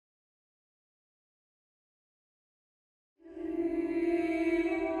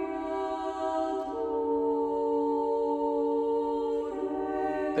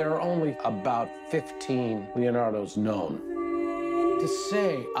There are only about 15 Leonardos known. To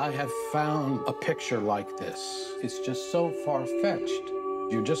say I have found a picture like this, it's just so far-fetched.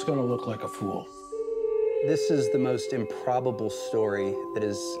 You're just going to look like a fool. This is the most improbable story that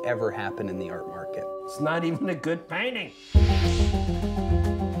has ever happened in the art market. It's not even a good painting.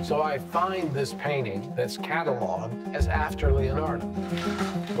 So I find this painting that's cataloged as after Leonardo.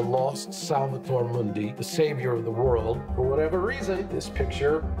 The lost Salvator Mundi, the savior of the world. For whatever reason, this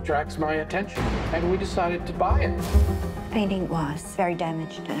picture attracts my attention, and we decided to buy it. The painting was very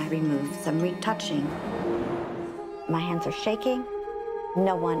damaged, and I removed some retouching. My hands are shaking.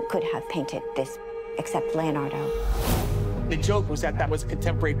 No one could have painted this except Leonardo. The joke was that that was a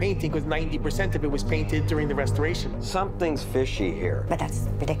contemporary painting because 90% of it was painted during the restoration. Something's fishy here. But that's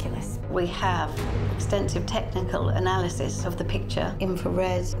ridiculous. We have extensive technical analysis of the picture,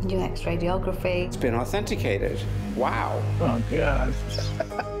 infrared, new X-ray radiography. It's been authenticated. Wow. Oh, God.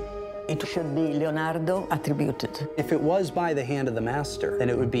 It should be Leonardo attributed. If it was by the hand of the master, then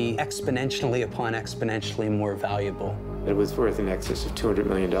it would be exponentially upon exponentially more valuable. It was worth in excess of $200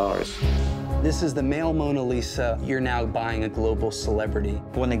 million. This is the male Mona Lisa. You're now buying a global celebrity.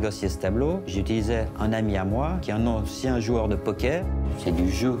 Pour négocier ce tableau, j'utilisais un ami à moi qui est un ancien joueur de poker. C'est du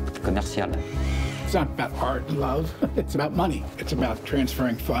jeu commercial. It's not about art and love. It's about money. It's about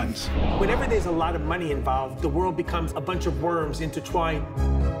transferring funds. Whenever there's a lot of money involved, the world becomes a bunch of worms intertwined.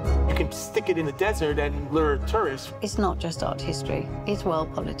 You can stick it in the desert and lure tourists. It's not just art history, it's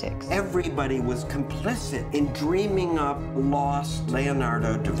world politics. Everybody was complicit in dreaming up lost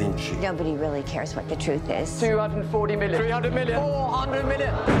Leonardo da Vinci. Nobody really cares what the truth is. 240 million. 300 million. 400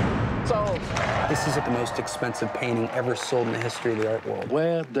 million. So, This is the most expensive painting ever sold in the history of the art world.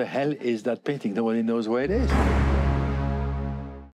 Where the hell is that painting? Nobody knows where it is.